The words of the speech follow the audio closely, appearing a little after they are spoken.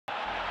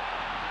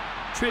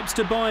Trips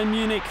to Bayern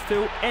Munich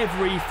fill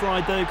every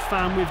Freiburg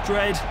fan with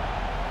dread.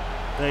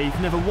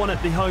 They've never won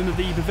at the home of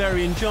the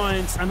Bavarian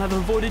Giants and have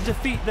avoided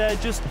defeat there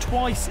just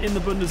twice in the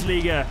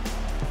Bundesliga.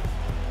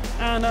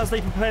 And as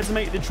they prepare to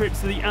make the trip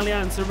to the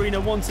Allianz Arena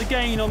once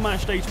again on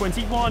Matchday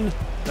 21,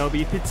 they'll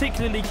be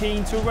particularly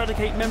keen to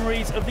eradicate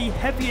memories of the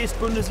heaviest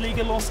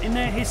Bundesliga loss in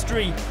their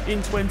history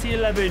in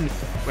 2011,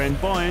 when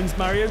Bayern's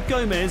Mario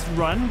Gomez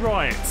ran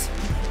riot.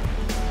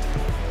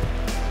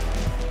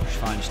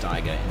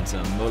 Schweinsteiger into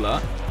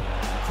Müller.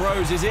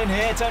 Kroos is in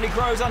here. Tony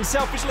Kroos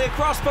unselfishly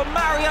across for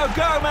Mario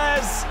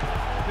Gomez,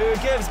 who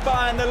gives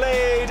Bayern the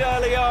lead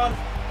early on.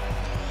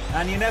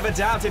 And you never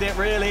doubted it,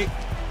 really.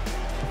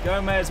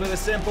 Gomez with a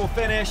simple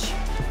finish.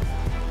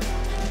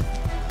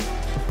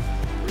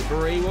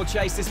 Ribery will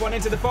chase this one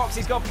into the box.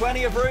 He's got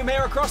plenty of room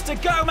here. Across to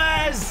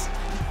Gomez.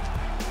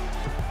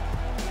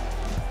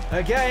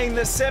 Again,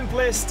 the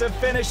simplest of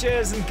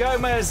finishes, and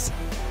Gomez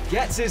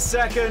gets his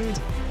second.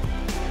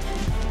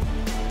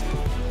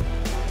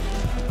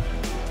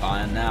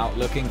 Bayern now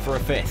looking for a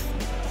fifth.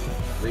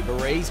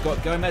 Ribery's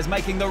got Gomez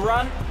making the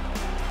run.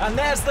 And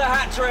there's the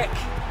hat-trick.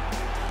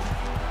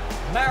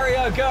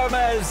 Mario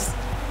Gomez,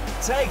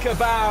 take a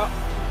bow.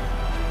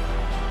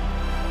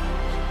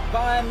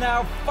 Bayern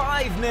now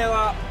 5-0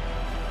 up.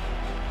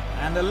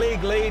 And the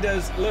league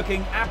leaders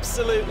looking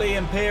absolutely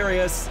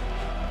imperious.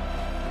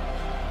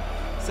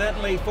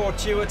 Certainly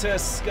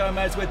fortuitous,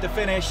 Gomez with the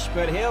finish,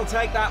 but he'll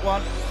take that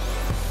one.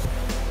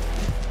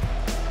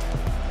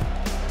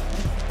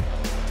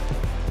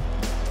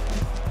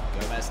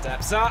 Gomez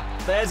steps up,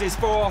 there's his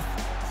fourth.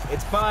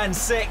 It's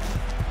Bayern's sixth.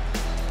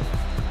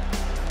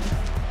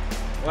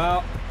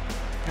 Well,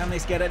 can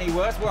this get any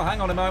worse? Well,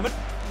 hang on a moment.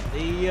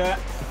 The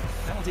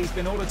penalty's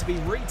been ordered to be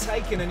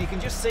retaken, and you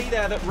can just see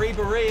there that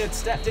Ribery had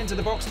stepped into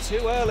the box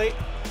too early.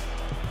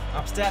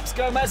 Up steps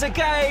Gomez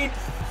again.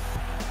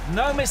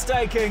 No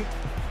mistaking.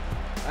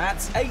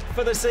 That's 8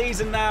 for the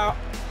season now.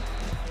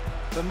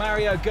 For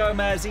Mario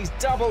Gomez, he's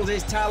doubled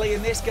his tally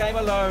in this game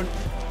alone.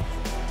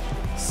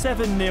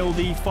 7-0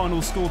 the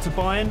final score to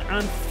Bayern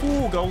and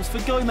 4 goals for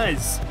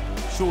Gomez.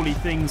 Surely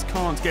things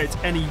can't get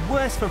any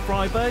worse for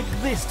Freiburg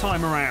this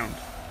time around.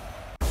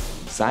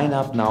 Sign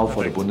up now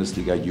for the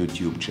Bundesliga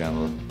YouTube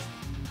channel.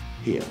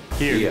 Here.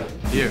 Here. Here.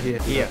 Here. Here.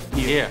 Here.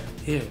 Here.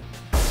 Here.